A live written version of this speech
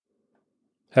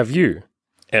Have you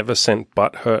ever sent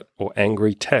butthurt or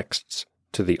angry texts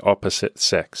to the opposite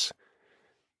sex?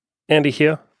 Andy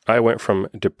here. I went from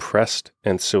depressed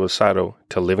and suicidal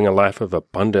to living a life of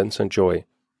abundance and joy.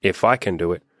 If I can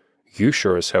do it, you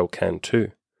sure as hell can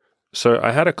too. So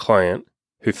I had a client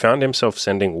who found himself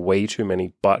sending way too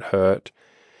many butthurt,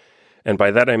 and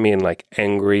by that I mean like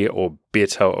angry or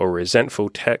bitter or resentful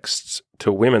texts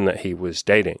to women that he was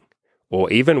dating,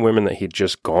 or even women that he'd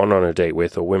just gone on a date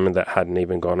with, or women that hadn't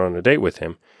even gone on a date with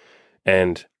him.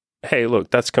 And hey, look,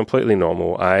 that's completely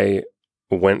normal. I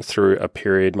went through a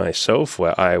period myself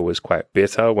where I was quite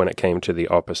bitter when it came to the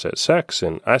opposite sex,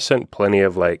 and I sent plenty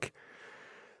of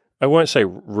I won't say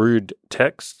rude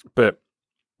texts, but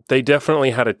they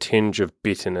definitely had a tinge of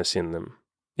bitterness in them.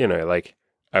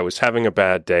 I was having a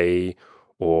bad day,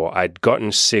 or I'd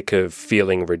gotten sick of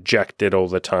feeling rejected all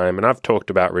the time. And I've talked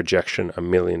about rejection a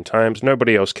million times.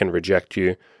 Nobody else can reject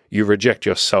you. You reject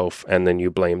yourself and then you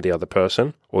blame the other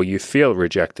person, or you feel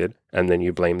rejected and then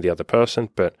you blame the other person.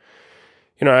 But,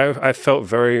 I felt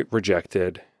very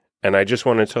rejected and I just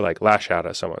wanted to lash out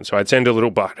at someone. So I'd send a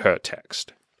little butthurt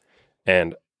text.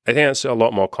 And I think that's a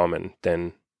lot more common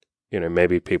than,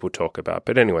 maybe people talk about.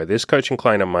 But anyway, this coaching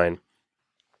client of mine,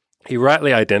 he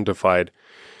rightly identified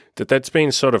that that's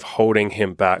been sort of holding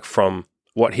him back from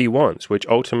what he wants, which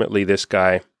ultimately this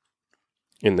guy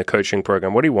in the coaching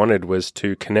program, what he wanted was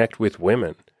to connect with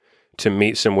women, to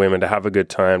meet some women, to have a good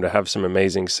time, to have some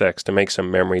amazing sex, to make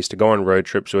some memories, to go on road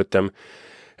trips with them.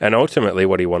 And ultimately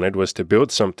what he wanted was to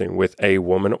build something with a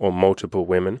woman or multiple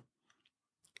women.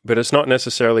 But it's not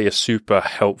necessarily a super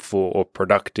helpful or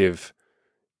productive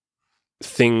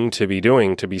thing to be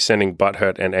doing, to be sending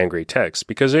butthurt and angry texts,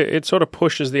 because it sort of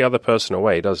pushes the other person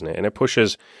away, doesn't it? And it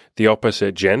pushes the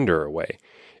opposite gender away.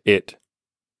 It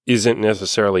isn't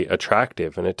necessarily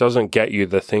attractive, and it doesn't get you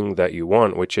the thing that you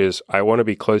want, which is, I want to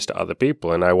be close to other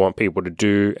people, and I want people to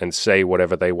do and say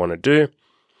whatever they want to do,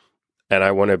 and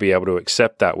I want to be able to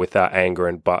accept that without anger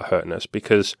and butthurtness,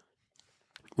 because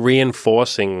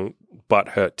reinforcing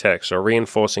butthurt text or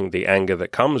reinforcing the anger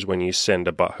that comes when you send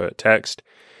a butthurt text,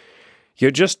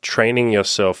 you're just training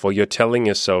yourself, or you're telling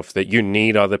yourself that you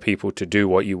need other people to do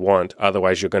what you want,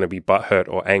 otherwise you're going to be butthurt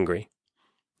or angry.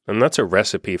 And that's a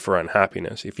recipe for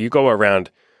unhappiness. If you go around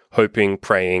hoping,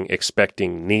 praying,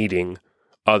 expecting, needing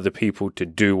other people to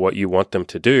do what you want them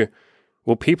to do,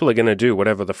 well, people are going to do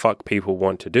whatever the fuck people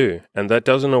want to do. And that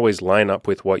doesn't always line up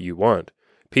with what you want.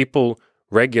 People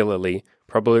regularly,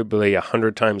 probably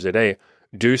 100 times a day,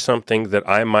 do something that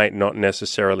I might not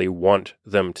necessarily want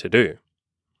them to do.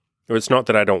 It's not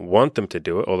that I don't want them to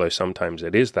do it, although sometimes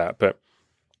it is that, but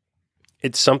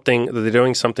it's something that they're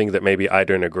doing something that maybe I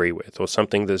don't agree with, or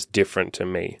something that's different to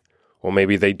me, or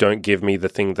maybe they don't give me the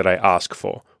thing that I ask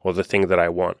for, or the thing that I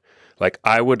want.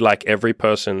 I would like every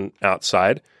person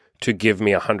outside to give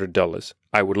me $100.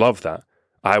 I would love that.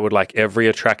 I would like every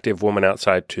attractive woman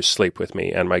outside to sleep with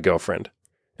me and my girlfriend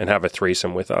and have a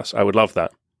threesome with us. I would love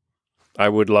that. I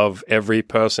would love every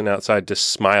person outside to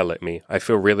smile at me. I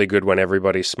feel really good when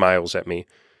everybody smiles at me.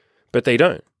 But they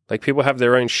don't. People have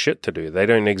their own shit to do. They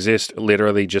don't exist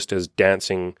literally just as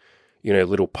dancing,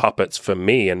 little puppets for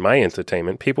me and my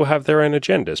entertainment. People have their own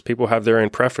agendas. People have their own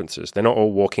preferences. They're not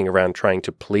all walking around trying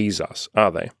to please us,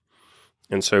 are they?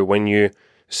 And so when you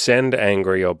send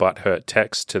angry or butthurt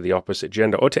texts to the opposite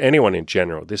gender, or to anyone in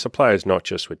general, this applies not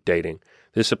just with dating.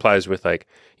 This applies with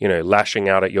lashing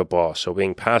out at your boss, or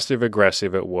being passive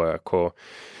aggressive at work, or,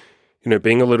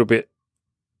 being a little bit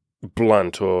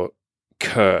blunt or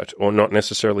curt or not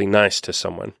necessarily nice to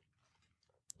someone,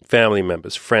 family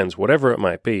members, friends, whatever it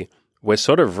might be. We're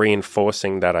sort of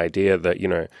reinforcing that idea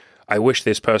that, I wish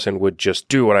this person would just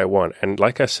do what I want. And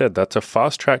like I said, that's a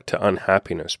fast track to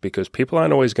unhappiness, because people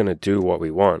aren't always going to do what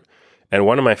we want. And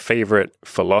one of my favorite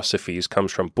philosophies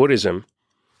comes from Buddhism,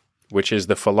 which is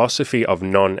the philosophy of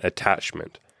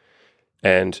non-attachment.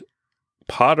 And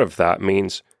part of that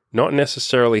means not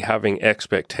necessarily having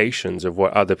expectations of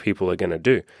what other people are going to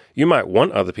do. You might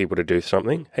want other people to do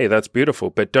something. Hey, that's beautiful,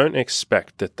 but don't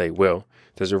expect that they will.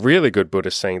 There's a really good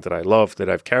Buddhist saying that I love that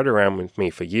I've carried around with me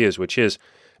for years, which is,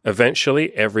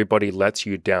 eventually everybody lets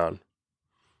you down.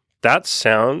 That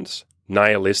sounds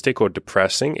nihilistic or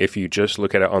depressing if you just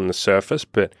look at it on the surface,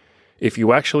 but if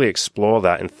you actually explore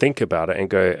that and think about it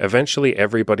and go, eventually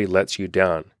everybody lets you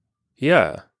down.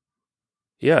 Yeah,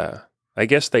 I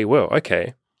guess they will.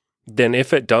 Okay. Then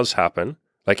if it does happen,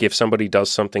 if somebody does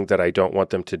something that I don't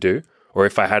want them to do, or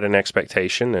if I had an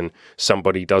expectation and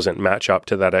somebody doesn't match up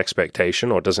to that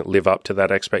expectation or doesn't live up to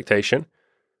that expectation,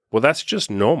 well, that's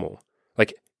just normal.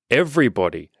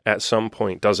 Everybody at some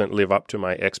point doesn't live up to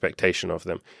my expectation of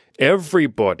them.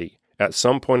 Everybody at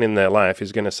some point in their life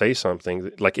is going to say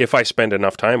something, like if I spend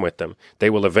enough time with them, they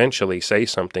will eventually say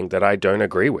something that I don't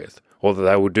agree with, or that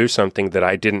they will do something that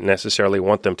I didn't necessarily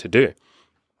want them to do.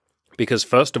 Because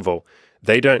first of all,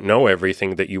 they don't know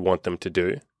everything that you want them to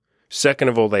do. Second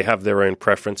of all, they have their own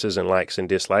preferences and likes and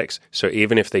dislikes. So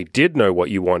even if they did know what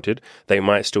you wanted, they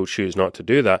might still choose not to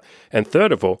do that. And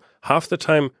third of all, half the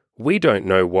time, we don't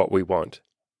know what we want.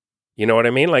 You know what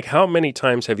I mean? Like, how many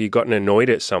times have you gotten annoyed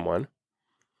at someone?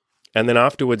 And then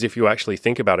afterwards, if you actually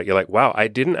think about it, you're like, wow, I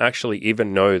didn't actually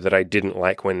even know that I didn't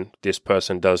like when this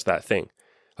person does that thing.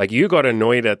 Like, you got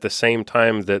annoyed at the same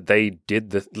time that they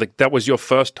did that was your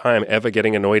first time ever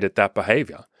getting annoyed at that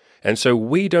behavior. And so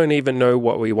we don't even know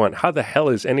what we want. How the hell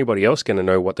is anybody else going to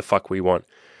know what the fuck we want?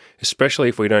 Especially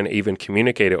if we don't even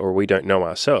communicate it or we don't know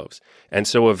ourselves. And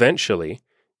so eventually,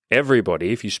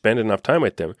 everybody, if you spend enough time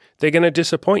with them, they're going to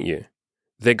disappoint you.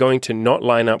 They're going to not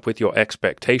line up with your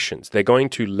expectations. They're going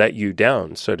to let you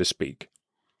down, so to speak.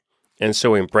 And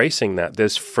so embracing that,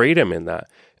 there's freedom in that.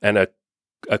 And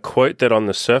a quote that on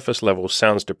the surface level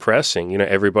sounds depressing,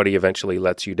 everybody eventually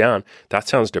lets you down. That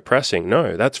sounds depressing.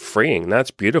 No, that's freeing.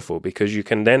 That's beautiful, because you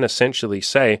can then essentially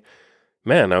say,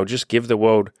 man, I'll just give the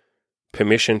world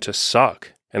permission to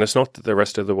suck. And it's not that the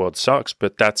rest of the world sucks,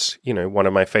 but that's, one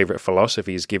of my favorite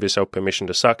philosophies, give yourself permission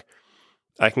to suck.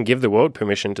 I can give the world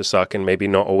permission to suck and maybe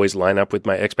not always line up with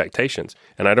my expectations.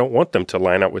 And I don't want them to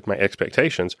line up with my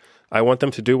expectations. I want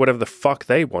them to do whatever the fuck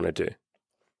they want to do.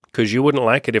 Because you wouldn't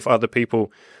like it if other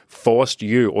people forced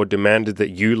you or demanded that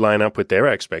you line up with their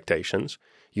expectations.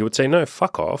 You would say, no,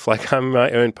 fuck off. Like, I'm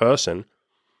my own person.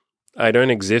 I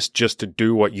don't exist just to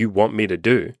do what you want me to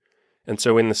do. And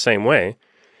so in the same way,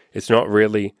 it's not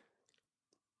really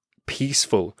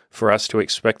peaceful for us to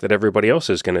expect that everybody else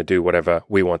is going to do whatever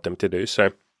we want them to do.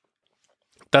 So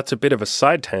that's a bit of a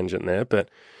side tangent there, but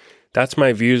that's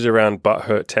my views around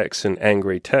butthurt texts and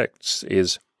angry texts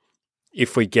is,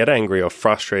 if we get angry or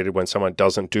frustrated when someone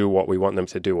doesn't do what we want them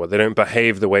to do, or they don't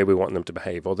behave the way we want them to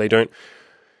behave, or they don't,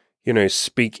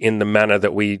 speak in the manner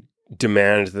that we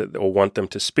demand that or want them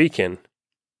to speak in,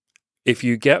 if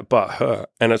you get butthurt,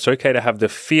 and it's okay to have the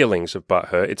feelings of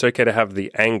butthurt, it's okay to have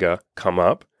the anger come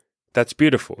up, that's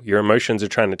beautiful. Your emotions are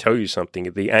trying to tell you something.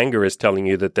 The anger is telling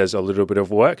you that there's a little bit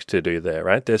of work to do there,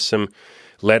 right? There's some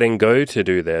letting go to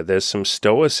do there. There's some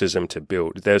stoicism to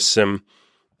build. There's some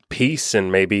peace and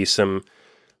maybe some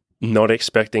not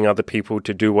expecting other people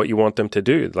to do what you want them to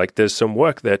do. Like, there's some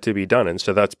work there to be done. And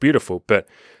so that's beautiful. But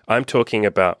I'm talking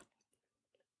about,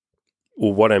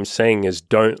 or what I'm saying is,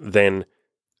 don't then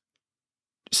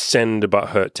send a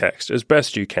butthurt text as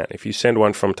best you can. If you send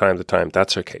one from time to time,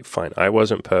 that's okay, fine. I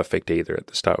wasn't perfect either at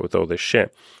the start with all this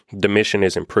shit. The mission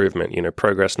is improvement,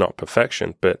 progress, not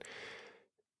perfection. But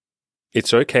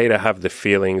it's okay to have the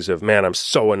feelings of, man, I'm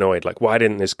so annoyed. Like, why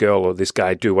didn't this girl or this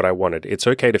guy do what I wanted? It's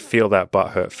okay to feel that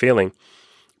butthurt feeling.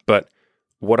 But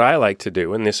what I like to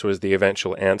do, and this was the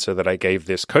eventual answer that I gave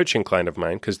this coaching client of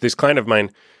mine, because this client of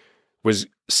mine was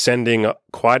sending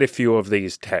quite a few of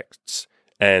these texts,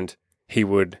 and he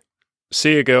would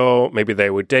see a girl, maybe they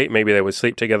would date, maybe they would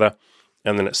sleep together,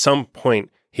 and then at some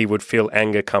point he would feel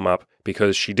anger come up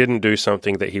because she didn't do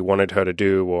something that he wanted her to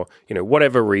do, or,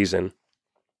 whatever reason.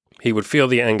 He would feel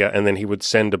the anger, and then he would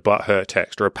send a butthurt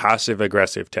text, or a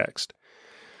passive-aggressive text,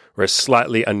 or a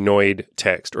slightly annoyed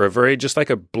text, or a very, just like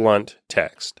a blunt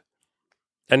text.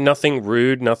 And nothing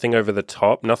rude, nothing over the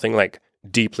top, nothing like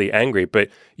deeply angry, but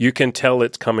you can tell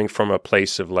it's coming from a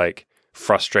place of like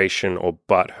frustration or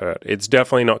butthurt. It's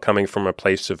definitely not coming from a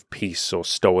place of peace or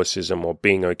stoicism or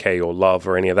being okay or love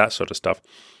or any of that sort of stuff.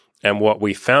 And what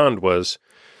we found was,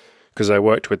 because I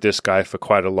worked with this guy for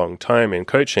quite a long time in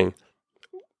coaching,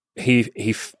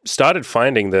 he started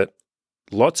finding that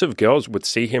lots of girls would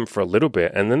see him for a little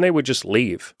bit and then they would just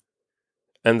leave.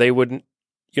 And they wouldn't,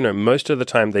 most of the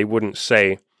time they wouldn't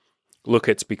say, look,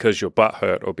 it's because you're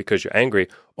butthurt or because you're angry.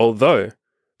 Although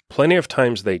plenty of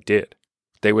times they did.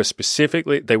 They would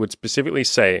specifically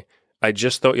say, I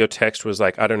just thought your text was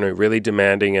like, I don't know, really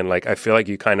demanding, and like, I feel like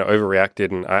you kind of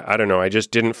overreacted, and I don't know, I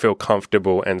just didn't feel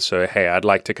comfortable, and so, hey, I'd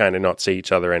like to kind of not see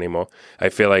each other anymore. I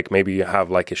feel like maybe you have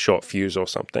like a short fuse or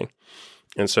something.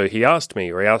 And so he asked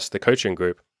me, or he asked the coaching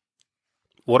group,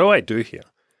 what do I do here?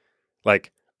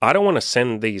 Like, I don't want to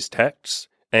send these texts,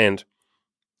 and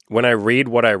when I read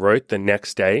what I wrote the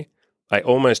next day, I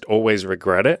almost always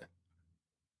regret it.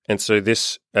 And so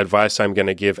this advice I'm going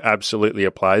to give absolutely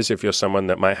applies if you're someone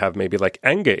that might have maybe like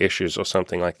anger issues or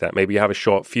something like that. Maybe you have a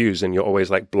short fuse and you're always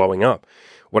like blowing up.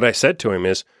 What I said to him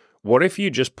is, what if you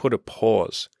just put a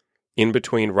pause in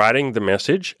between writing the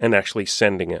message and actually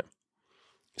sending it?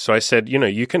 So I said,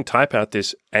 you can type out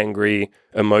this angry,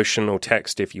 emotional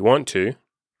text if you want to,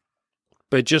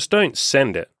 but just don't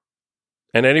send it.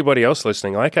 And anybody else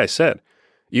listening, like I said,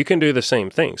 you can do the same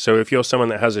thing. So if you're someone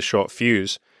that has a short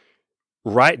fuse,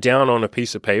 write down on a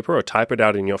piece of paper or type it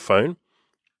out in your phone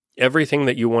everything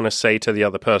that you want to say to the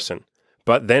other person,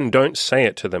 but then don't say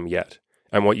it to them yet.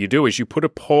 And what you do is you put a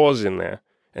pause in there.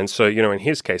 And so, in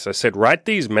his case, I said, write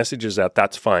these messages out,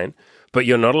 that's fine, but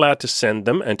you're not allowed to send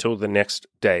them until the next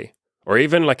day or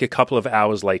even like a couple of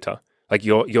hours later. Like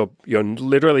you're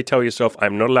literally tell yourself,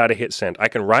 I'm not allowed to hit send. I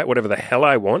can write whatever the hell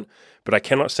I want, but I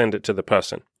cannot send it to the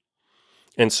person.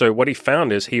 And so what he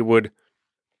found is he would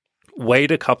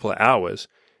wait a couple of hours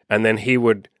and then he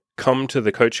would come to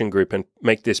the coaching group and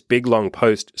make this big long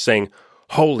post saying,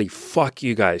 holy fuck,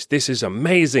 you guys, this is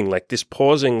amazing. Like this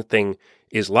pausing thing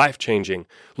is life-changing.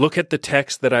 Look at the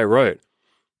text that I wrote.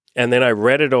 And then I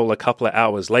read it all a couple of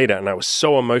hours later and I was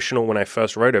so emotional when I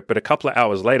first wrote it. But a couple of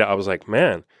hours later, I was like,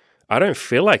 man, I don't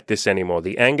feel like this anymore.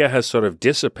 The anger has sort of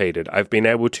dissipated. I've been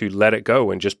able to let it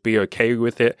go and just be okay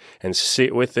with it and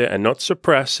sit with it and not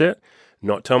suppress it,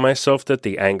 not tell myself that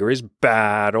the anger is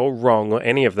bad or wrong or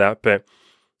any of that, but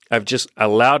I've just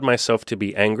allowed myself to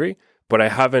be angry, but I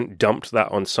haven't dumped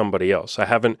that on somebody else. I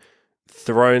haven't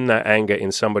thrown that anger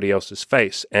in somebody else's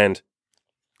face. And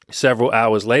several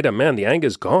hours later, man, the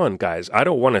anger's gone, guys. I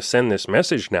don't want to send this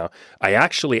message now. I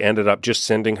actually ended up just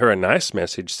sending her a nice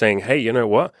message saying, hey, you know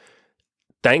what?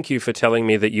 Thank you for telling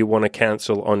me that you want to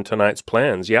cancel on tonight's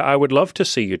plans. Yeah, I would love to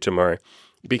see you tomorrow.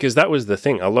 Because that was the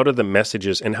thing. A lot of the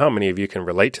messages, and how many of you can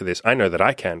relate to this? I know that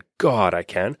I can. God, I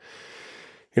can.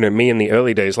 Me in the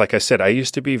early days, like I said, I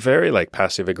used to be very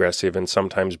passive aggressive and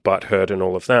sometimes butthurt and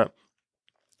all of that.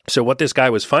 So what this guy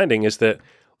was finding is that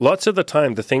lots of the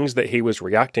time, the things that he was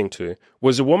reacting to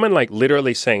was a woman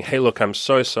literally saying, hey, look, I'm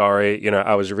so sorry.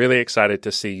 I was really excited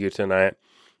to see you tonight,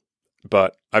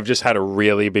 but I've just had a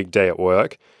really big day at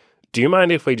work. Do you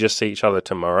mind if we just see each other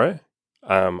tomorrow?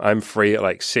 I'm free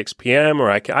at 6 p.m. or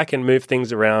I can move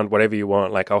things around, whatever you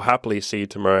want. I'll happily see you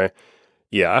tomorrow.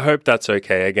 Yeah, I hope that's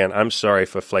okay. Again, I'm sorry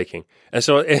for flaking. And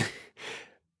so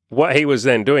what he was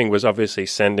then doing was obviously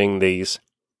sending these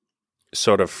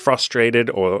sort of frustrated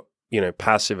or,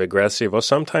 passive aggressive or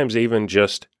sometimes even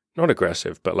just not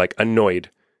aggressive, but annoyed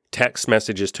text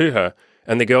messages to her.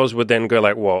 And the girls would then go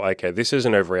well, okay, this is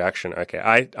an overreaction.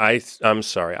 Okay, I'm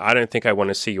sorry. I don't think I want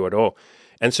to see you at all.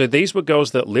 And so these were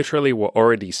girls that literally were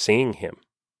already seeing him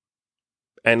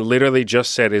and literally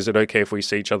just said, is it okay if we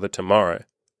see each other tomorrow?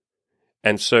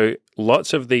 And so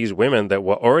lots of these women that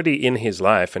were already in his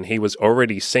life and he was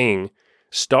already seeing,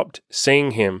 stopped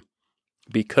seeing him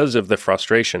because of the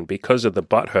frustration, because of the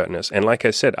butthurtness. And like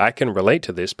I said, I can relate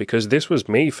to this because this was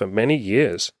me for many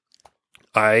years.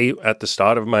 At the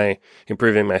start of my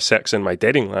improving my sex and my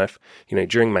dating life,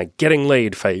 during my getting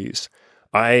laid phase,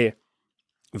 I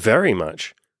very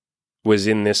much was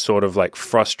in this sort of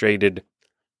frustrated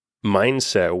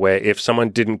mindset where if someone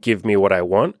didn't give me what I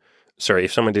wanted,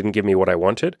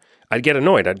 I'd get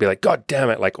annoyed. I'd be like, God damn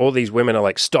it. All these women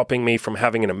are stopping me from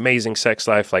having an amazing sex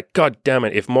life. God damn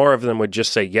it. If more of them would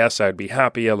just say yes, I'd be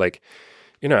happier.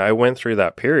 I went through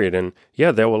that period and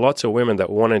yeah, there were lots of women that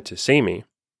wanted to see me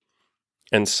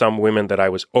and some women that I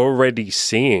was already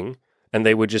seeing and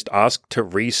they would just ask to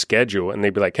reschedule and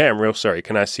they'd be like, hey, I'm real sorry.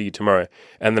 Can I see you tomorrow?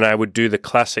 And then I would do the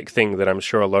classic thing that I'm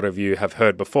sure a lot of you have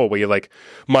heard before where you're like,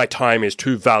 my time is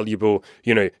too valuable.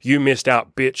 You missed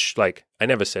out, bitch. I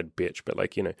never said bitch,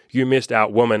 but you missed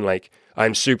out, woman.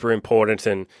 I'm super important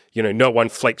and, no one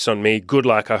flakes on me. Good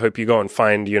luck. I hope you go and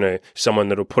find, someone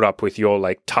that'll put up with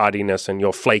your tardiness and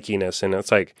your flakiness. And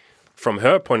it's from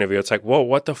her point of view, it's whoa,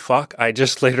 what the fuck? I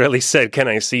just literally said, can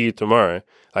I see you tomorrow?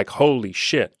 Holy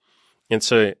shit. And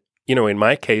so, in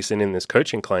my case and in this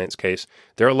coaching client's case,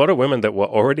 there are a lot of women that were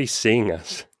already seeing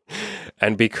us.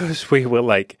 And because we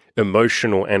were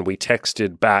emotional and we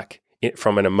texted back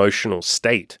from an emotional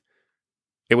state,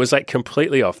 it was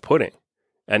completely off-putting.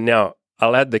 And now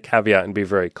I'll add the caveat and be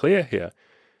very clear here.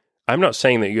 I'm not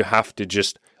saying that you have to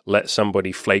just let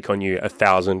somebody flake on you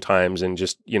 1,000 times and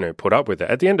just, put up with it.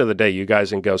 At the end of the day, you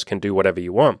guys and girls can do whatever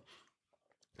you want.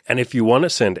 And if you want to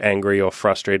send angry or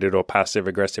frustrated or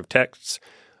passive-aggressive texts,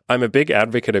 I'm a big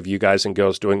advocate of you guys and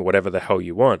girls doing whatever the hell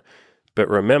you want. But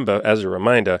remember, as a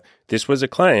reminder, this was a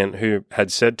client who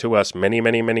had said to us many,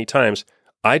 many, many times,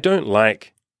 I don't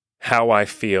like how I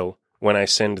feel when I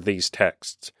send these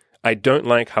texts. I don't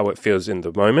like how it feels in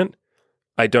the moment.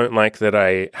 I don't like that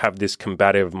I have this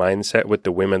combative mindset with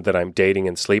the women that I'm dating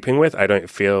and sleeping with. I don't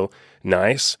feel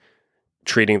nice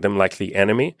treating them like the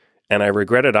enemy. and I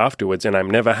regret it afterwards, and I'm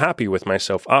never happy with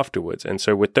myself afterwards. And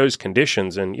so with those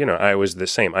conditions, and, I was the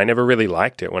same. I never really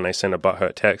liked it when I sent a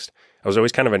butthurt text. I was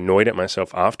always kind of annoyed at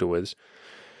myself afterwards.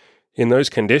 In those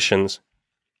conditions,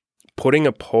 putting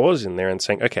a pause in there and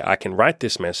saying, okay, I can write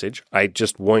this message. I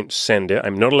just won't send it.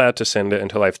 I'm not allowed to send it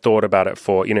until I've thought about it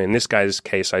for, in this guy's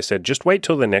case, I said, just wait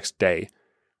till the next day,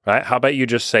 right? How about you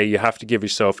just say you have to give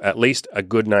yourself at least a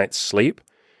good night's sleep,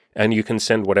 and you can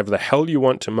send whatever the hell you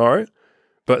want tomorrow,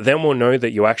 but then we'll know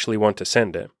that you actually want to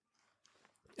send it.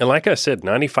 And like I said,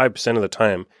 95% of the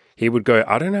time, he would go,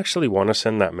 I don't actually want to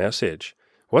send that message.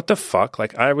 What the fuck?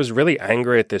 Like, I was really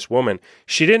angry at this woman.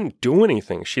 She didn't do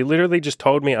anything. She literally just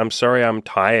told me, I'm sorry, I'm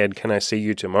tired. Can I see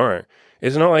you tomorrow?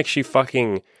 It's not like she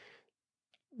fucking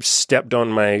stepped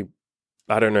on my,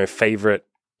 favorite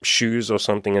shoes or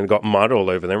something and got mud all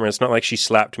over them. It's not like she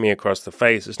slapped me across the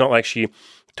face. It's not like she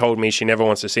told me she never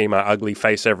wants to see my ugly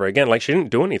face ever again. Like, she didn't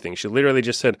do anything. She literally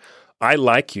just said, I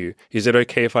like you. Is it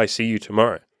okay if I see you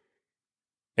tomorrow?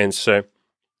 And so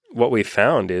what we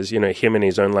found is, him in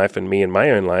his own life and me in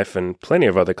my own life, and plenty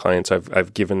of other clients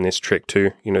I've given this trick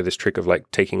to, this trick of like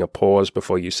taking a pause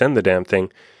before you send the damn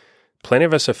thing. Plenty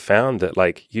of us have found that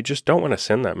like, you just don't want to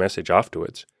send that message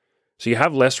afterwards. So you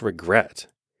have less regret.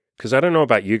 Because I don't know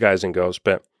about you guys and girls,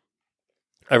 but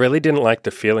I really didn't like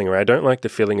the feeling, or I don't like the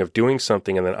feeling of doing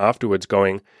something and then afterwards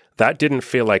going, that didn't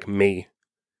feel like me.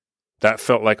 That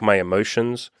felt like my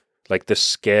emotions, like the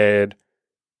scared,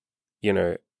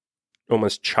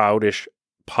 almost childish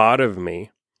part of me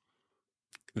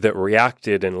that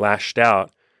reacted and lashed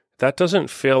out. That doesn't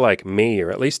feel like me,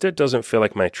 or at least it doesn't feel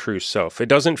like my true self. It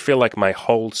doesn't feel like my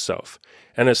whole self.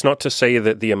 And it's not to say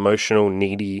that the emotional,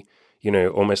 needy,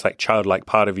 almost like childlike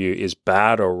part of you is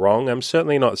bad or wrong. I'm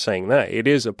certainly not saying that. It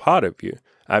is a part of you.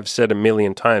 I've said a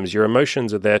million times, your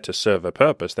emotions are there to serve a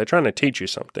purpose. They're trying to teach you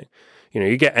something.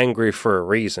 You get angry for a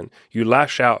reason. You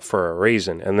lash out for a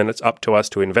reason. And then it's up to us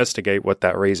to investigate what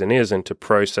that reason is and to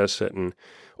process it and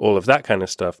all of that kind of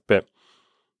stuff. But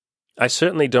I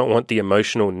certainly don't want the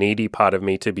emotional, needy part of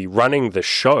me to be running the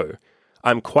show.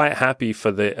 I'm quite happy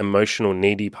for the emotional,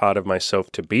 needy part of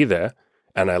myself to be there.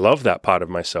 And I love that part of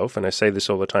myself. And I say this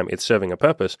all the time. It's serving a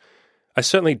purpose. I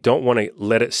certainly don't want to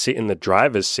let it sit in the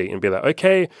driver's seat and be like,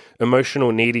 okay,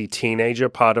 emotional, needy teenager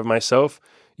part of myself,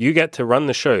 you get to run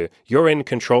the show. You're in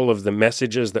control of the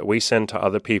messages that we send to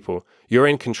other people. You're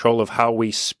in control of how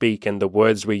we speak and the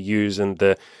words we use and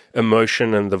the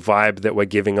emotion and the vibe that we're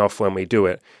giving off when we do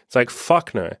it. It's like,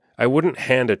 fuck no. I wouldn't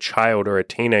hand a child or a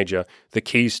teenager the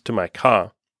keys to my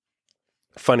car.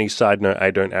 Funny side note, I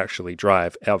don't actually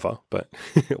drive ever, but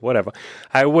whatever.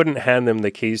 I wouldn't hand them the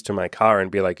keys to my car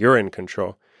and be like, you're in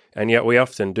control. And yet we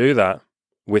often do that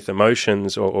with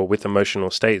emotions or with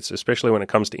emotional states, especially when it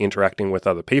comes to interacting with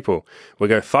other people. We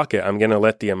go, fuck it, I'm going to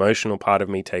let the emotional part of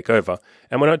me take over.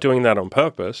 And we're not doing that on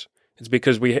purpose. It's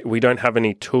because we don't have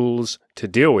any tools to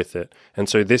deal with it. And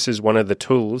so this is one of the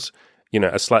tools,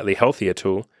 a slightly healthier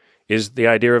tool, is the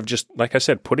idea of just, like I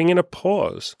said, putting in a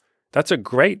pause. That's a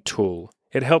great tool.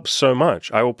 It helps so much.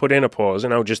 I will put in a pause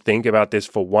and I'll just think about this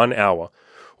for 1 hour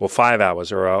or 5 hours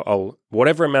or I'll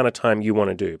whatever amount of time you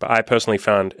want to do. But I personally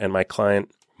found, and my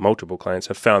multiple clients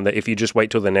have found that if you just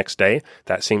wait till the next day,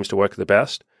 that seems to work the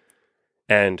best.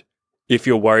 And if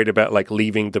you're worried about like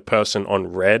leaving the person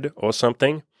on read or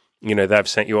something, they've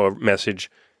sent you a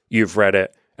message, you've read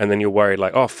it, and then you're worried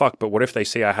like, oh, fuck, but what if they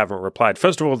see I haven't replied?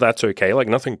 First of all, that's okay. Like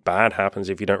nothing bad happens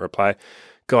if you don't reply.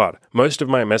 God, most of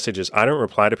my messages, I don't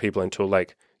reply to people until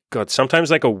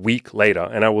sometimes like a week later,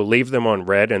 and I will leave them on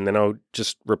read and then I'll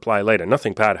just reply later.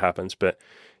 Nothing bad happens, but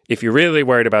if you're really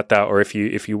worried about that, or if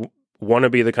you want to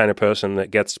be the kind of person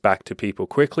that gets back to people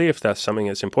quickly, if that's something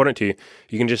that's important to you,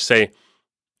 you can just say,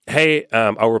 hey,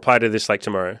 I'll reply to this like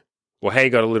tomorrow. Or hey,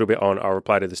 got a little bit on, I'll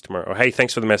reply to this tomorrow. Or hey,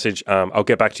 thanks for the message, I'll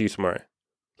get back to you tomorrow.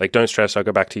 Like, don't stress, I'll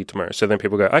go back to you tomorrow. So then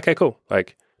people go, okay, cool.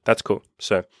 Like, that's cool.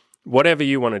 So whatever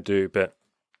you want to do, but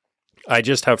I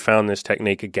just have found this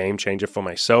technique a game changer for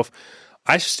myself.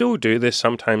 I still do this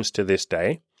sometimes to this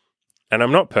day, and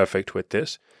I'm not perfect with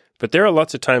this, but there are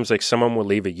lots of times like someone will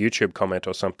leave a YouTube comment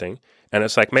or something, and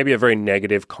it's like maybe a very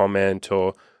negative comment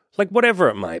or like whatever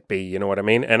it might be, you know what I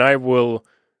mean? And I will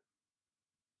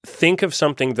think of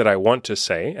something that I want to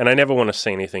say, and I never want to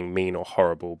say anything mean or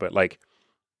horrible, but like,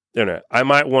 I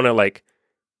might want to like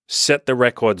set the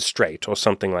record straight or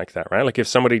something like that, right? Like if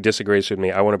somebody disagrees with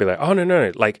me, I want to be like, oh,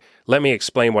 no, like, let me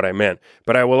explain what I meant.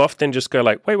 But I will often just go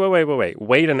like,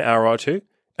 wait an hour or two,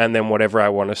 and then whatever I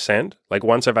want to send, like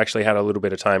once I've actually had a little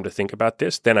bit of time to think about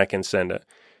this, then I can send it.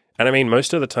 And I mean,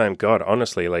 most of the time, God,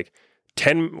 honestly, like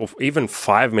 10 or even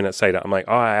 5 minutes later, I'm like,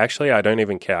 I don't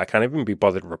even care. I can't even be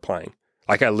bothered replying.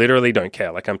 Like, I literally don't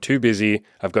care. Like, I'm too busy.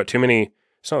 I've got too many.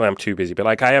 It's not that I'm too busy, but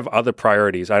like, I have other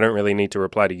priorities. I don't really need to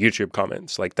reply to YouTube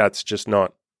comments. Like, that's just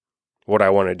not what I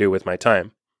want to do with my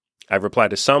time. I've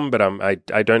replied to some, but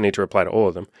I don't need to reply to all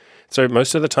of them. So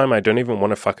most of the time, I don't even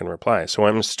want to fucking reply. So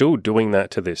I'm still doing that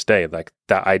to this day. Like,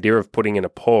 that idea of putting in a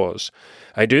pause.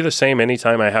 I do the same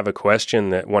anytime I have a question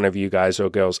that one of you guys or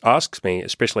girls asks me,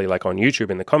 especially like on YouTube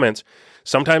in the comments.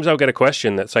 Sometimes I'll get a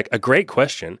question that's like a great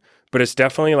question, but it's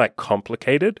definitely like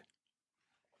complicated.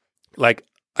 Like,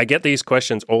 I get these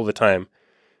questions all the time.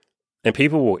 And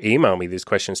people will email me these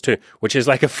questions too, which is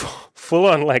like a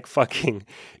full-on like fucking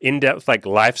in-depth like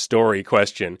life story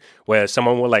question where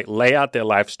someone will like lay out their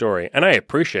life story. And I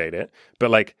appreciate it,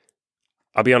 but like,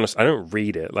 I'll be honest, I don't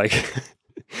read it. Like,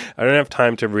 I don't have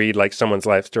time to read like someone's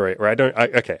life story. Or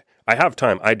I have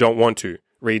time. I don't want to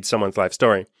read someone's life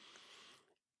story.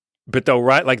 But they'll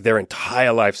write like their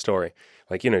entire life story.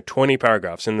 Like, 20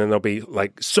 paragraphs, and then they'll be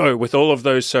like, so with all of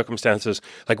those circumstances,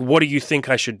 like, what do you think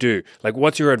I should do? Like,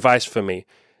 what's your advice for me?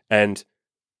 And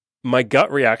my gut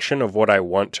reaction of what I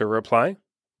want to reply,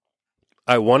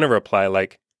 I want to reply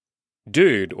like,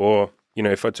 dude, or,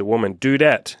 if it's a woman,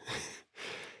 dudette,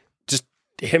 just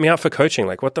hit me up for coaching.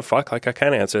 Like, what the fuck? Like, I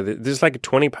can't answer. There's like a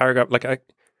 20 paragraph, like,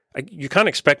 you can't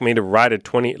expect me to write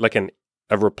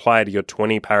a reply to your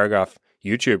 20 paragraph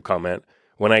YouTube comment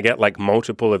when I get like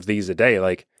multiple of these a day.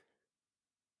 Like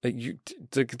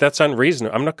that's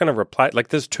unreasonable. I'm not going to reply. Like,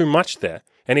 there's too much there.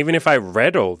 And even if I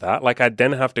read all that, like, I'd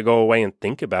then have to go away and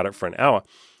think about it for an hour.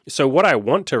 So what I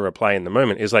want to reply in the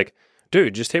moment is like,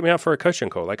 dude, just hit me up for a coaching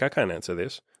call. Like, I can't answer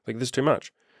this. Like, there's too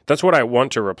much. That's what I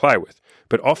want to reply with.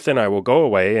 But often I will go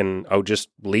away and I'll just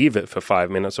leave it for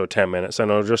 5 minutes or 10 minutes,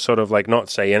 and I'll just sort of like not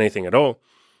say anything at all.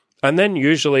 And then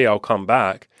usually I'll come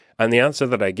back, and the answer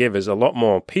that I give is a lot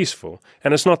more peaceful.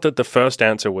 And it's not that the first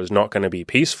answer was not going to be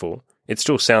peaceful. It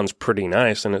still sounds pretty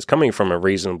nice, and it's coming from a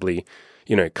reasonably,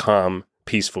 calm,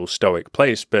 peaceful, stoic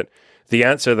place. But the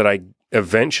answer that I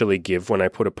eventually give when I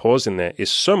put a pause in there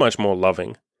is so much more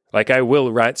loving. Like, I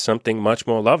will write something much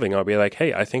more loving. I'll be like,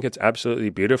 hey, I think it's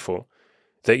absolutely beautiful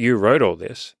that you wrote all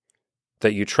this,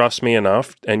 that you trust me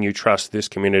enough and you trust this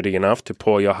community enough to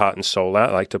pour your heart and soul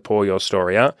out, like to pour your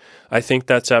story out. I think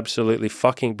that's absolutely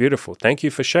fucking beautiful. Thank you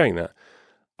for sharing that.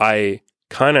 I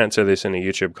can't answer this in a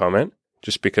YouTube comment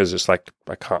just because it's like,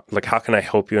 I can't, like, how can I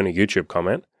help you in a YouTube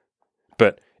comment?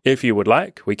 But if you would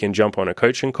like, we can jump on a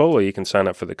coaching call, or you can sign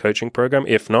up for the coaching program.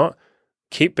 If not,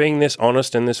 keep being this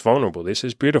honest and this vulnerable. This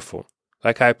is beautiful.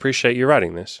 Like, I appreciate you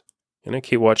writing this.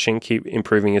 Keep watching, keep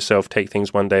improving yourself, take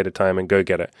things one day at a time and go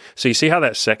get it. So you see how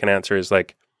that second answer is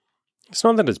like, it's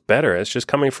not that it's better. It's just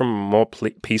coming from a more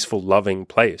peaceful, loving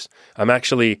place. I'm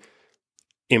actually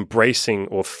embracing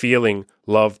or feeling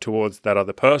love towards that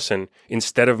other person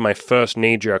instead of my first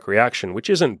knee-jerk reaction, which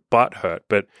isn't butthurt,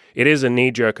 but it is a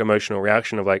knee-jerk emotional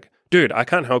reaction of like, dude, I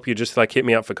can't help you, just like hit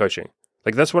me up for coaching.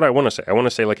 Like, that's what I want to say. I want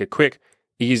to say like a quick,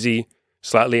 easy,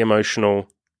 slightly emotional,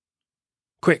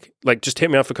 quick, like, just hit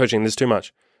me up for coaching. There's too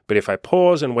much. But if I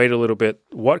pause and wait a little bit,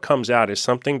 what comes out is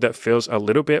something that feels a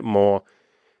little bit more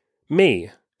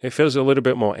me. It feels a little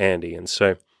bit more Andy. And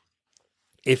so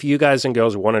if you guys and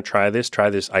girls want to try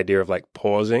this idea of like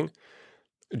pausing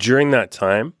during that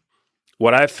time,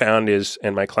 what I've found is,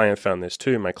 and my client found this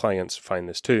too, my clients find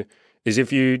this too, is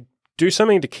if you do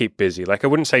something to keep busy. Like, I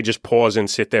wouldn't say just pause and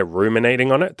sit there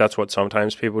ruminating on it. That's what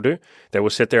sometimes people do. They will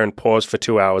sit there and pause for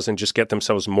 2 hours and just get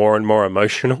themselves more and more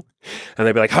emotional. And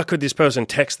they'll be like, how could this person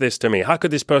text this to me? How could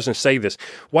this person say this?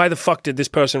 Why the fuck did this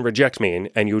person reject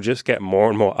me? And you'll just get more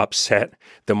and more upset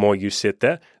the more you sit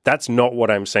there. That's not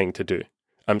what I'm saying to do.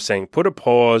 I'm saying put a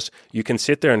pause. You can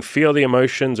sit there and feel the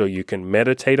emotions, or you can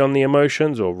meditate on the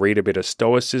emotions, or read a bit of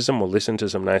stoicism, or listen to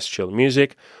some nice chill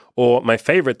music. Or my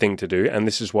favorite thing to do, and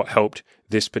this is what helped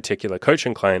this particular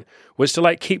coaching client, was to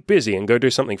like keep busy and go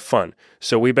do something fun.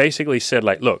 So we basically said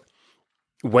like, look,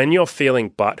 when you're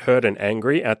feeling butthurt and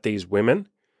angry at these women,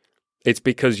 it's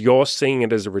because you're seeing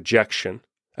it as a rejection.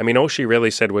 I mean, all she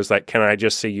really said was like, can I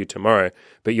just see you tomorrow?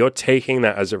 But you're taking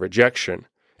that as a rejection.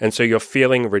 And so you're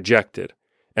feeling rejected.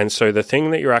 And so the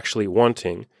thing that you're actually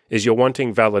wanting is you're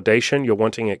wanting validation, you're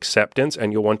wanting acceptance,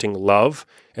 and you're wanting love,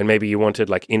 and maybe you wanted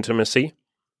like intimacy.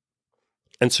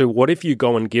 And so what if you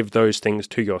go and give those things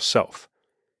to yourself?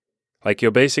 Like,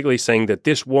 you're basically saying that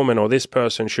this woman or this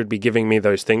person should be giving me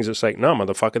those things. It's like, no,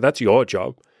 motherfucker, that's your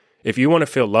job. If you want to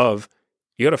feel love,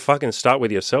 you got to fucking start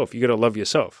with yourself. You got to love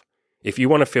yourself. If you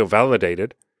want to feel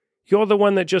validated, you're the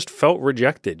one that just felt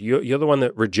rejected. You're the one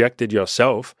that rejected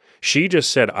yourself. She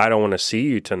just said, I don't want to see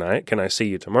you tonight. Can I see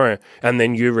you tomorrow? And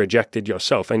then you rejected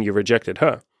yourself and you rejected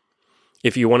her.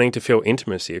 If you're wanting to feel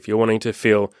intimacy, if you're wanting to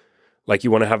feel Like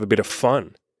you want to have a bit of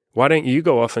fun. Why don't you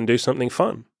go off and do something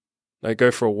fun? Like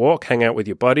go for a walk, hang out with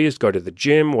your buddies, go to the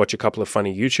gym, watch a couple of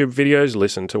funny YouTube videos,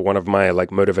 listen to one of my like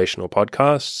motivational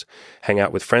podcasts, hang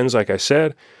out with friends, like I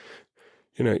said.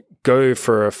 Go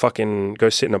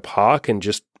sit in a park and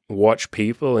just watch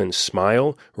people and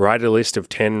smile. Write a list of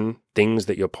 10 things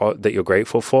that you're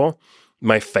grateful for.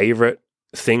 My favorite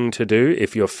thing to do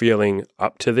if you're feeling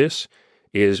up to this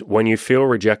is when you feel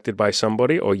rejected by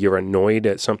somebody or you're annoyed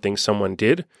at something someone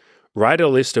did, write a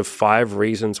list of 5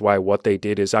 reasons why what they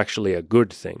did is actually a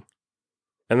good thing.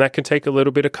 And that can take a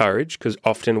little bit of courage because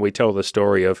often we tell the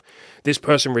story of this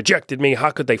person rejected me.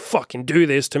 How could they fucking do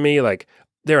this to me? Like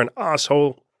they're an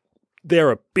asshole.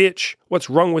 They're a bitch. What's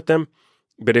wrong with them?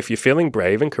 But if you're feeling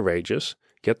brave and courageous,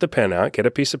 get the pen out, get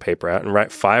a piece of paper out and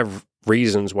write 5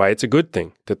 reasons why it's a good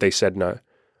thing that they said no.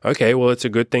 Okay, well, it's a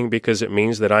good thing because it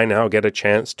means that I now get a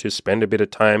chance to spend a bit of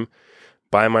time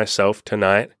by myself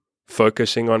tonight,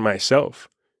 focusing on myself,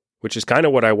 which is kind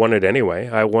of what I wanted anyway.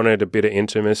 I wanted a bit of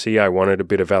intimacy. I wanted a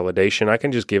bit of validation. I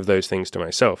can just give those things to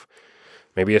myself.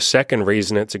 Maybe a second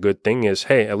reason it's a good thing is,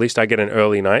 hey, at least I get an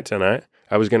early night tonight.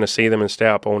 I was going to see them and stay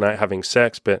up all night having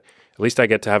sex, but at least I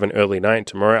get to have an early night.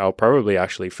 Tomorrow I'll probably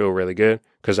actually feel really good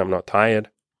because I'm not tired.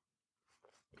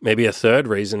 Maybe a third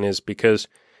reason is because,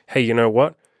 hey, you know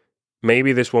what?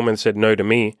 Maybe this woman said no to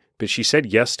me, but she said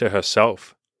yes to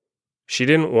herself. She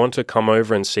didn't want to come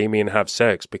over and see me and have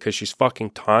sex because she's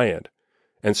fucking tired.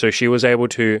 And so she was able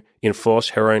to enforce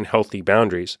her own healthy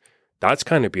boundaries. That's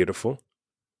kind of beautiful.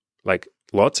 Like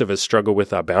lots of us struggle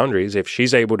with our boundaries. If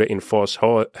she's able to enforce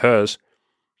hers,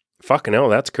 fucking hell,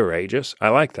 that's courageous. I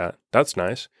like that. That's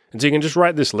nice. And so you can just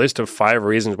write this list of 5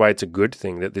 reasons why it's a good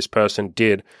thing that this person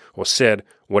did or said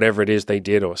whatever it is they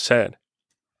did or said.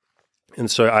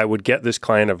 And so I would get this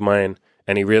client of mine,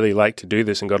 and he really liked to do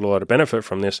this and got a lot of benefit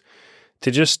from this,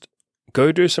 to just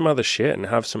go do some other shit and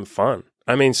have some fun.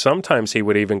 I mean, sometimes he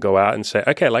would even go out and say,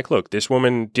 okay, like, look, this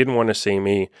woman didn't want to see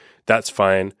me. That's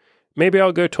fine. Maybe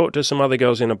I'll go talk to some other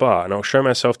girls in a bar and I'll show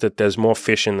myself that there's more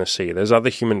fish in the sea. There's other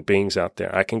human beings out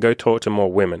there. I can go talk to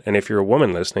more women. And if you're a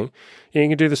woman listening, you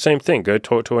can do the same thing. Go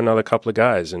talk to another couple of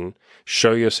guys and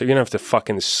show yourself. You don't have to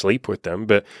fucking sleep with them,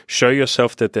 but show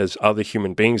yourself that there's other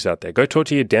human beings out there. Go talk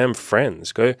to your damn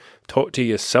friends. Go talk to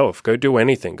yourself. Go do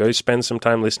anything. Go spend some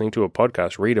time listening to a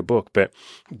podcast, read a book, but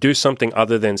do something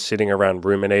other than sitting around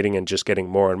ruminating and just getting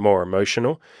more and more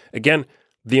emotional. Again,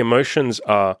 the emotions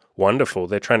are wonderful.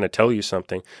 They're trying to tell you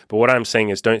something. But what I'm saying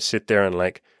is don't sit there and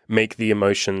like make the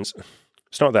emotions.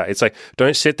 It's not that. It's like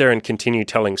don't sit there and continue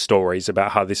telling stories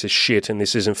about how this is shit and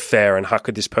this isn't fair and how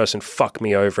could this person fuck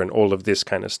me over and all of this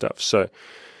kind of stuff. So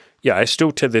yeah, I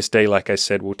still to this day, like I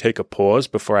said, will take a pause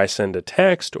before I send a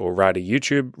text or write a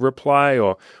YouTube reply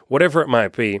or whatever it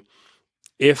might be.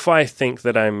 If I think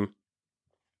that I'm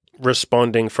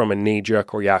responding from a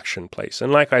knee-jerk reaction place.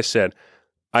 And like I said,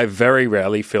 I very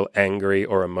rarely feel angry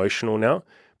or emotional now,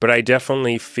 but I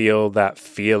definitely feel that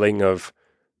feeling of,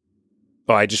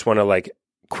 oh, I just want to like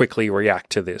quickly react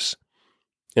to this.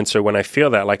 And so when I feel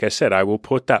that, like I said, I will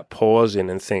put that pause in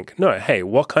and think, no, hey,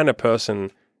 what kind of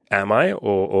person am I?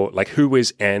 Or like, who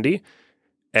is Andy?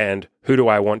 And who do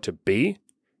I want to be?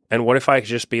 And what if I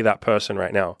just be that person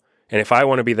right now? And if I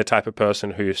want to be the type of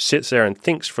person who sits there and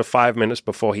thinks for 5 minutes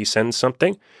before he sends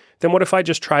something, then what if I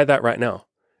just try that right now?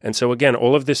 And so again,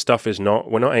 all of this stuff is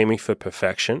we're not aiming for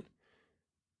perfection.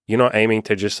 You're not aiming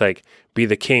to just like be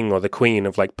the king or the queen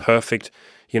of like perfect,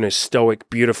 stoic,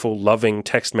 beautiful, loving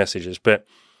text messages. But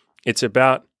it's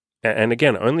about, and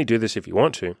again, only do this if you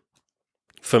want to.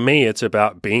 For me, it's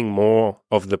about being more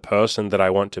of the person that I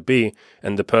want to be.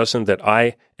 And the person that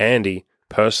I, Andy,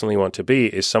 personally want to be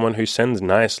is someone who sends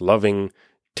nice, loving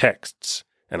texts.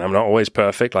 And I'm not always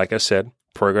perfect, like I said,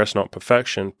 progress, not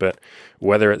perfection. But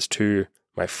whether it's to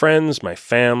my friends, my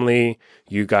family,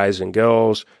 you guys and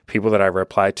girls, people that I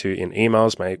reply to in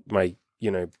emails, my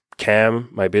Cam,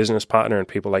 my business partner, and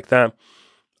people like that,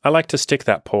 I like to stick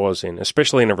that pause in,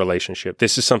 especially in a relationship.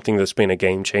 This is something that's been a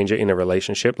game changer in a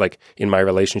relationship, like in my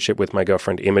relationship with my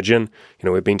girlfriend Imogen.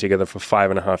 We've been together for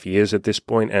 5.5 years at this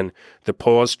point, and the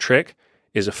pause trick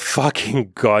is a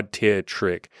fucking god tier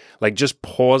trick. Like just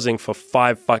pausing for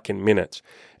 5 fucking minutes.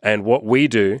 And what we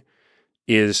do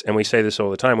is, and we say this all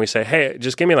the time, we say, hey,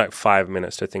 just give me like 5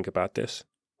 minutes to think about this.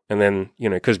 And then,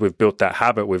 because we've built that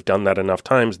habit, we've done that enough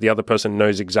times, the other person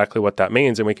knows exactly what that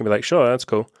means. And we can be like, sure, that's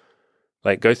cool.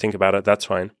 Like, go think about it. That's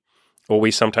fine. Or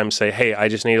we sometimes say, hey, I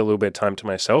just need a little bit of time to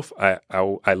myself. I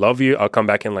love you. I'll come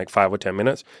back in like 5 or 10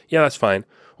 minutes. Yeah, that's fine.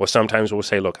 Or sometimes we'll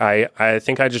say, look, I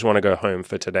think I just want to go home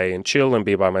for today and chill and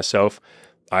be by myself.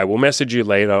 I will message you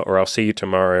later, or I'll see you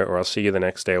tomorrow, or I'll see you the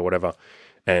next day or whatever.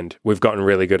 And we've gotten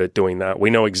really good at doing that.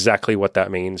 We know exactly what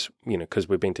that means, because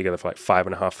we've been together for like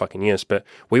 5.5 fucking years, but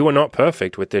we were not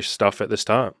perfect with this stuff at the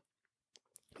start.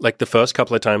 Like the first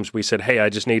couple of times we said, hey, I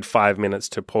just need 5 minutes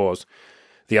to pause.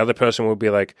 The other person would be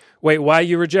like, wait, why are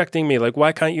you rejecting me? Like,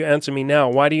 why can't you answer me now?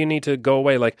 Why do you need to go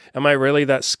away? Like, am I really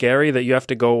that scary that you have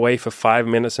to go away for 5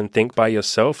 minutes and think by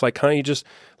yourself? Like, can't you just,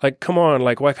 like, come on,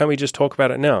 like, why can't we just talk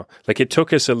about it now? Like, it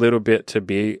took us a little bit to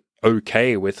be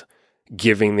okay with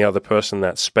giving the other person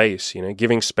that space.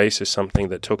 Giving space is something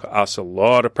that took us a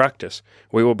lot of practice.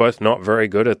 We were both not very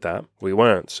good at that. We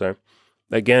weren't. So,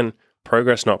 again,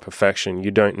 progress, not perfection.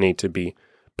 You don't need to be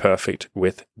perfect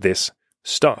with this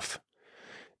stuff.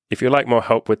 If you'd like more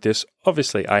help with this,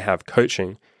 obviously I have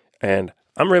coaching, and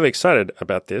I'm really excited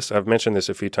about this. I've mentioned this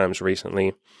a few times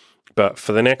recently, but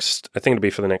I think it'll be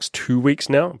for the next 2 weeks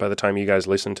now, by the time you guys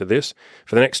listen to this.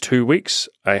 For the next 2 weeks,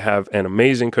 I have an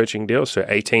amazing coaching deal, so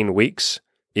 18 weeks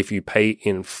if you pay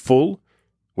in full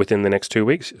within the next 2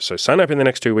 weeks. So sign up in the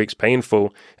next 2 weeks, pay in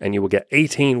full, and you will get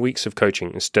 18 weeks of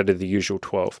coaching instead of the usual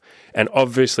 12. And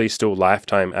obviously still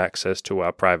lifetime access to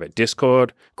our private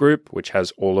Discord group, which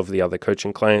has all of the other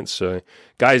coaching clients. So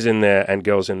guys in there and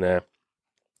girls in there.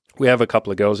 We have a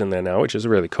couple of girls in there now, which is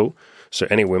really cool. So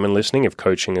any women listening, if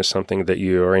coaching is something that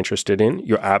you are interested in,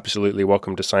 you're absolutely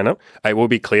welcome to sign up. I will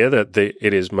be clear that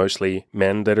it is mostly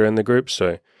men that are in the group,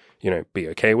 so be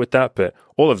okay with that. But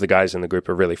all of the guys in the group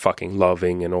are really fucking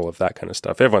loving and all of that kind of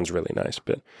stuff. Everyone's really nice.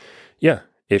 But yeah,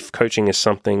 if coaching is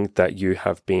something that you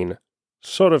have been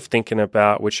sort of thinking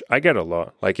about, which I get a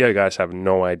lot, like, you guys have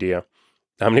no idea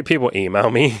how many people email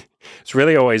me. It's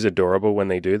really always adorable when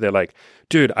they do. They're like,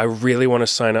 dude, I really want to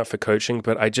sign up for coaching,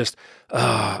 but I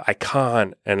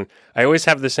can't. And I always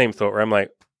have the same thought where I'm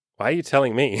like, why are you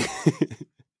telling me?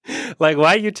 Like,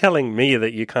 why are you telling me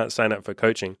that you can't sign up for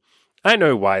coaching? I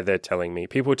know why they're telling me.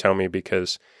 People tell me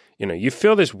because, you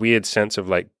feel this weird sense of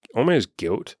like almost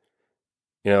guilt.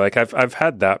 Like I've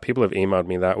had that. People have emailed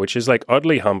me that, which is like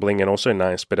oddly humbling and also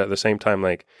nice, but at the same time,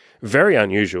 like very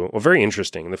unusual or very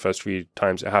interesting the first few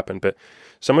times it happened. But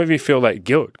some of you feel like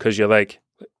guilt because you're like,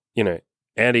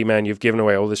 Andy, man, you've given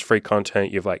away all this free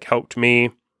content. You've like helped me.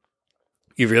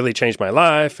 You've really changed my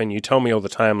life. And you tell me all the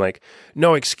time, like,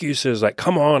 no excuses. Like,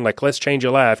 come on, like, let's change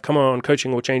your life. Come on,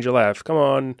 coaching will change your life. Come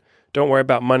on. Don't worry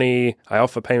about money. I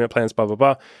offer payment plans, blah, blah,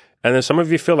 blah. And then some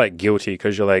of you feel like guilty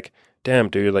because you're like, damn,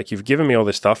 dude, like you've given me all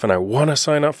this stuff and I want to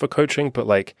sign up for coaching, but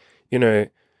like,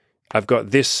 I've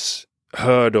got this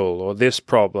hurdle or this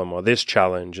problem or this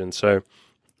challenge. And so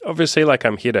obviously, like,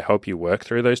 I'm here to help you work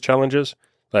through those challenges.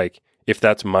 Like, if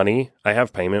that's money, I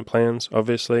have payment plans,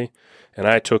 obviously. And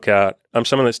I'm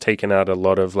someone that's taken out a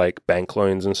lot of like bank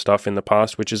loans and stuff in the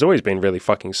past, which has always been really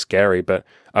fucking scary, but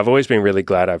I've always been really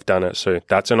glad I've done it. So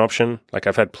that's an option. Like,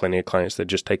 I've had plenty of clients that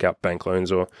just take out bank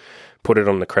loans or put it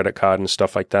on the credit card and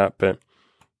stuff like that. But,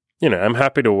 I'm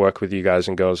happy to work with you guys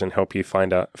and girls and help you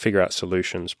figure out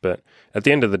solutions. But at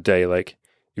the end of the day, like,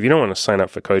 if you don't want to sign up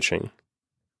for coaching,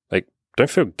 like, don't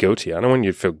feel guilty. I don't want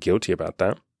you to feel guilty about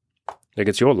that. Like,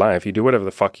 it's your life. You do whatever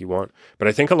the fuck you want. But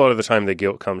I think a lot of the time the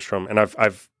guilt comes from, and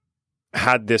I've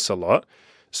had this a lot.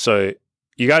 So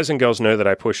you guys and girls know that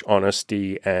I push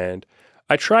honesty, and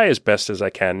I try as best as I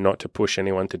can not to push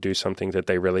anyone to do something that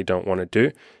they really don't want to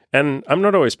do. And I'm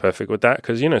not always perfect with that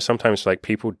because, sometimes like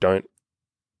people don't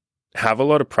have a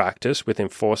lot of practice with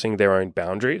enforcing their own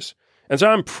boundaries. And so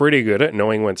I'm pretty good at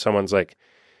knowing when someone's like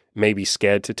maybe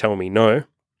scared to tell me no,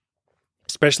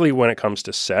 especially when it comes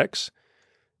to sex.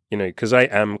 Because I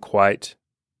am quite,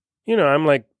 I'm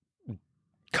like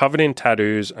covered in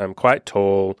tattoos. I'm quite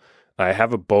tall. I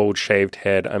have a bald shaved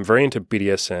head. I'm very into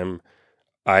BDSM.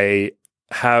 I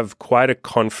have quite a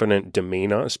confident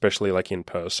demeanor, especially like in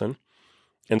person.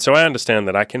 And so I understand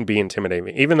that I can be intimidating,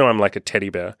 even though I'm like a teddy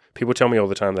bear. People tell me all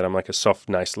the time that I'm like a soft,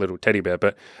 nice little teddy bear,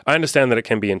 but I understand that it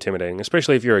can be intimidating,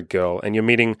 especially if you're a girl and you're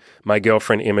meeting my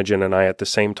girlfriend Imogen and I at the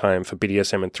same time for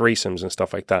BDSM and threesomes and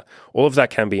stuff like that. All of that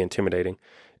can be intimidating.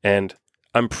 And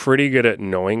I'm pretty good at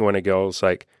knowing when a girl's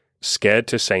like scared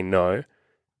to say no,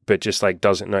 but just like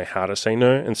doesn't know how to say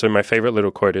no. And so my favorite little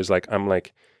quote is like, I'm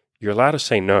like, you're allowed to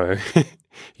say no.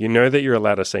 You know that you're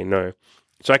allowed to say no.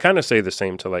 So I kind of say the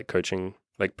same to like coaching,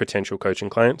 like potential coaching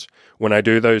clients. When I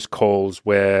do those calls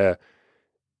where,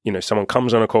 someone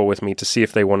comes on a call with me to see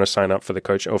if they want to sign up for the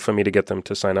coach or for me to get them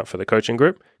to sign up for the coaching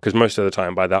group, because most of the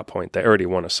time by that point, they already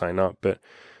want to sign up. But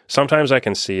sometimes I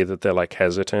can see that they're like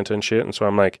hesitant and shit. And so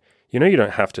I'm like, you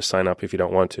don't have to sign up if you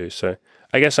don't want to. So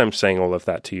I guess I'm saying all of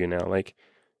that to you now. Like,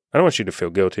 I don't want you to feel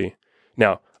guilty.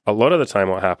 Now, a lot of the time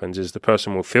what happens is the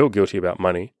person will feel guilty about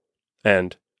money.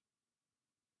 And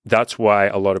that's why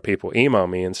a lot of people email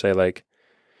me and say like,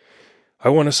 I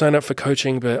want to sign up for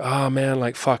coaching, but man,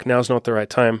 like, fuck, now's not the right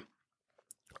time.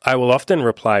 I will often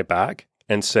reply back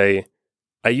and say,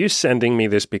 are you sending me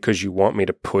this because you want me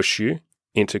to push you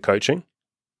into coaching?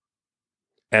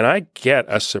 And I get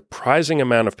a surprising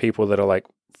amount of people that are like,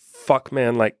 fuck,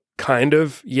 man, like, kind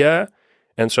of, yeah.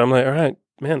 And so I'm like, all right,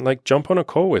 man, like, jump on a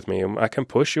call with me. I can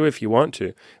push you if you want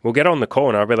to. We'll get on the call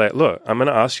and I'll be like, look, I'm going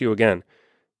to ask you again.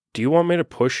 Do you want me to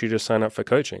push you to sign up for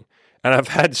coaching? And I've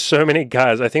had so many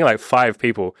guys, I think like 5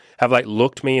 people have like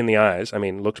looked me in the eyes. I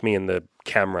mean, looked me in the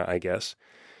camera, I guess,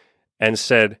 and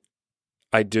said,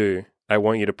 I do. I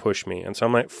want you to push me. And so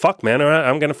I'm like, fuck, man, all right,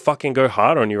 I'm going to fucking go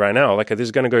hard on you right now. Like, this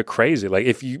is going to go crazy. Like,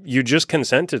 if you just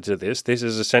consented to this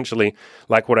is essentially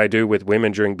like what I do with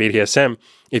women during BDSM.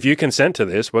 If you consent to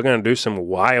this, we're going to do some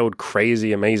wild,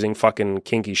 crazy, amazing, fucking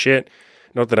kinky shit.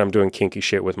 Not that I'm doing kinky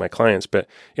shit with my clients, but,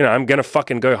 I'm going to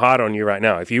fucking go hard on you right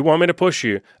now. If you want me to push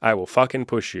you, I will fucking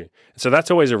push you. So that's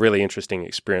always a really interesting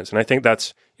experience. And I think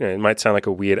that's, it might sound like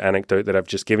a weird anecdote that I've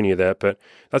just given you there, but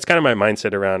that's kind of my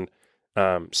mindset around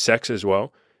sex as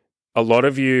well. A lot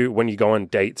of you, when you go on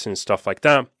dates and stuff like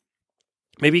that,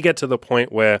 maybe you get to the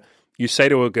point where you say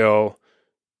to a girl,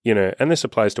 and this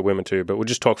applies to women too, but we'll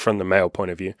just talk from the male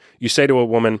point of view. You say to a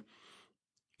woman,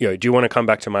 do you want to come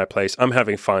back to my place? I'm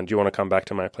having fun. Do you want to come back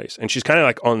to my place? And she's kind of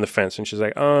like on the fence and she's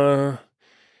like, I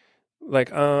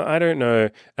don't know.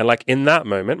 And like in that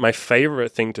moment, my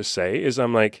favorite thing to say is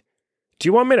I'm like, do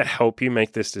you want me to help you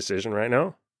make this decision right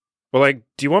now? Or like,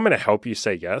 do you want me to help you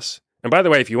say yes? And by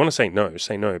the way, if you want to say no,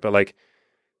 say no. But like,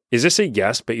 is this a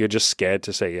yes, but you're just scared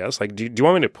to say yes? Like, do you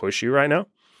want me to push you right now?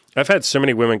 I've had so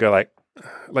many women go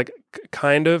like,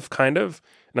 kind of.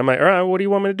 And I'm like, all right, what do you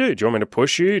want me to do? Do you want me to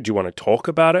push you? Do you want to talk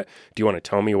about it? Do you want to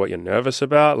tell me what you're nervous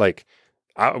about? Like,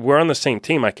 we're on the same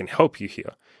team. I can help you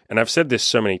here. And I've said this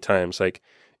so many times, like,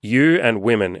 you and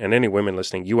women, and any women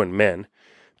listening, you and men,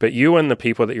 but you and the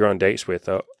people that you're on dates with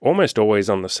are almost always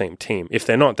on the same team. If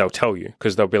they're not, they'll tell you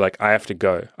because they'll be like, I have to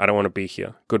go. I don't want to be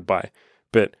here. Goodbye.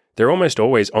 But they're almost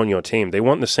always on your team. They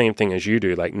want the same thing as you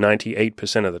do, like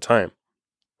 98% of the time.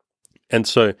 And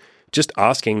so just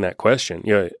asking that question,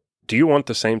 do you want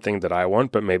the same thing that I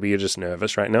want, but maybe you're just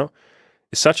nervous right now?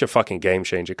 It's such a fucking game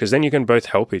changer because then you can both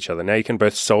help each other. Now you can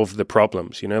both solve the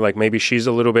problems, like maybe she's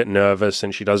a little bit nervous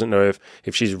and she doesn't know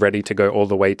if she's ready to go all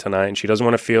the way tonight and she doesn't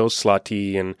want to feel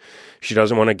slutty and she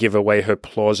doesn't want to give away her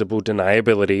plausible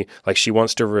deniability. Like she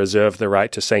wants to reserve the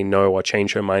right to say no or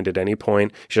change her mind at any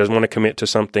point. She doesn't want to commit to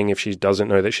something if she doesn't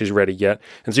know that she's ready yet.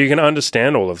 And so you can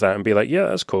understand all of that and be like, yeah,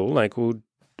 that's cool. Like, well,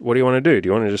 what do you want to do? Do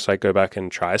you want to just like go back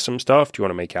and try some stuff? Do you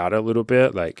want to make out a little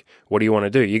bit? Like, what do you want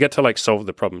to do? You get to like solve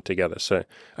the problem together. So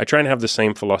I try and have the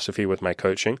same philosophy with my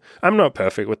coaching. I'm not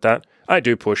perfect with that. I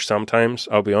do push sometimes,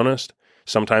 I'll be honest.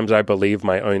 Sometimes I believe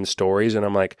my own stories and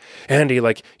I'm like, Andy,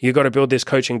 like you got to build this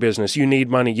coaching business. You need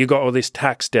money. You got all this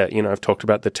tax debt. I've talked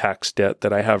about the tax debt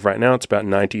that I have right now. It's about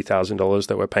 $90,000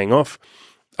 that we're paying off.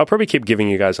 I'll probably keep giving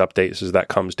you guys updates as that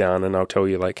comes down and I'll tell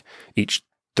you like each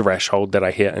threshold that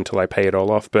I hit until I pay it all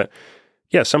off. But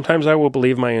yeah, sometimes I will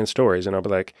believe my own stories and I'll be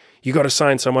like, you got to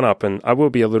sign someone up. And I will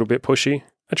be a little bit pushy.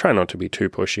 I try not to be too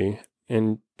pushy.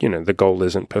 And, the goal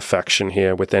isn't perfection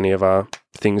here with any of our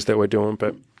things that we're doing,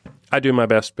 but I do my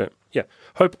best. But yeah,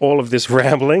 hope all of this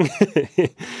rambling,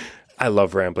 I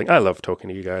love rambling. I love talking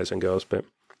to you guys and girls, but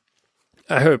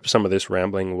I hope some of this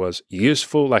rambling was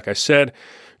useful. Like I said,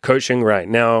 coaching right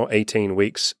now, 18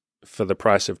 weeks for the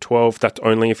price of 12. That's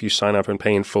only if you sign up and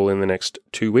pay in full in the next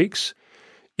 2 weeks.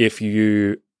 If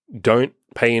you don't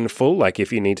pay in full, like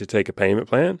if you need to take a payment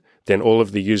plan, then all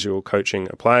of the usual coaching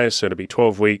applies. So it'll be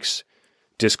 12 weeks,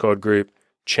 Discord group,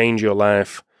 change your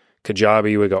life,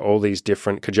 Kajabi. We got all these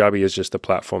different, Kajabi is just the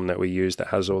platform that we use that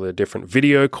has all the different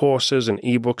video courses and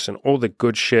ebooks and all the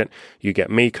good shit. You get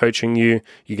me coaching you,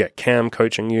 you get Cam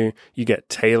coaching you, you get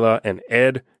Taylor and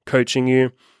Ed coaching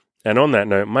you. And on that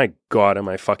note, my God, am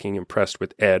I fucking impressed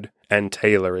with Ed and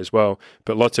Taylor as well.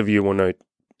 But lots of you will know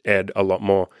Ed a lot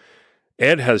more.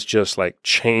 Ed has just like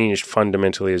changed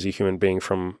fundamentally as a human being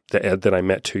from the Ed that I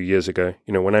met 2 years ago.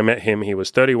 When I met him, he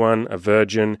was 31, a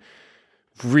virgin,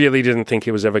 really didn't think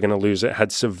he was ever going to lose it,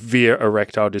 had severe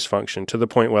erectile dysfunction to the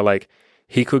point where like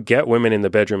he could get women in the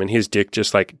bedroom and his dick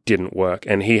just like didn't work.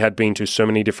 And he had been to so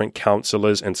many different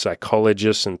counselors and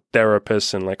psychologists and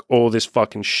therapists and like all this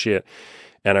fucking shit.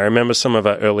 And I remember some of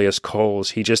our earliest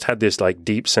calls, he just had this like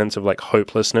deep sense of like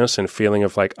hopelessness and feeling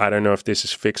of like, I don't know if this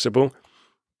is fixable.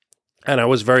 And I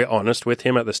was very honest with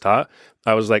him at the start.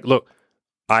 I was like, look,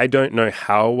 I don't know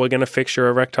how we're going to fix your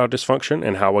erectile dysfunction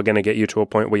and how we're going to get you to a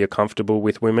point where you're comfortable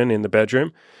with women in the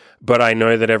bedroom. But I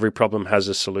know that every problem has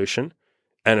a solution.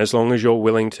 And as long as you're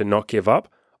willing to not give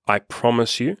up, I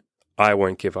promise you, I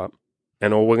won't give up.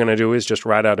 And all we're going to do is just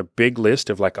write out a big list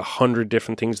of like 100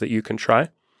 different things that you can try.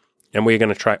 And we're going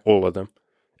to try all of them.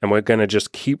 And we're going to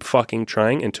just keep fucking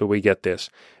trying until we get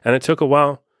this. And it took a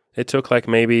while. It took like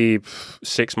maybe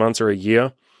 6 months or a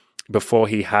year before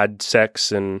he had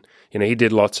sex. And, he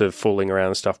did lots of fooling around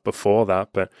and stuff before that.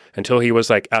 But until he was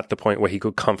like at the point where he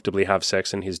could comfortably have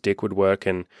sex and his dick would work.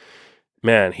 And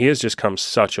man, he has just come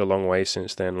such a long way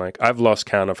since then. Like, I've lost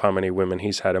count of how many women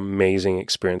he's had amazing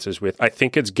experiences with. I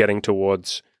think it's getting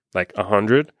towards like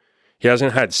 100. He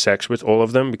hasn't had sex with all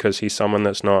of them because he's someone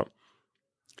that's not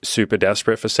super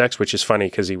desperate for sex, which is funny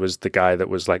because he was the guy that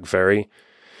was like very,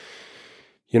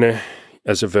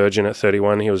 as a virgin at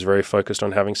 31, he was very focused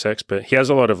on having sex. But he has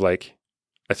a lot of like,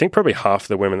 I think probably half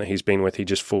the women that he's been with, he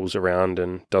just fools around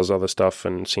and does other stuff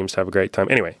and seems to have a great time.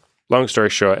 Anyway, long story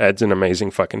short, Ed's an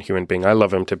amazing fucking human being. I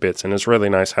love him to bits, and it's really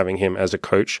nice having him as a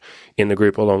coach in the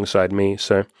group alongside me.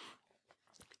 So,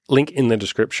 link in the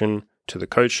description to the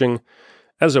coaching.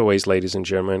 As always, ladies and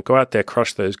gentlemen, go out there,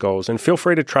 crush those goals, and feel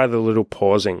free to try the little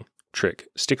pausing trick.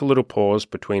 Stick a little pause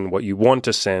between what you want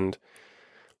to send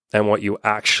and what you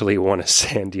actually want to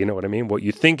send. You know what I mean? What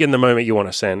you think in the moment you want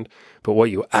to send, but what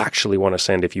you actually want to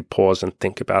send if you pause and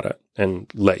think about it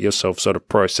and let yourself sort of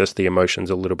process the emotions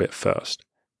a little bit first.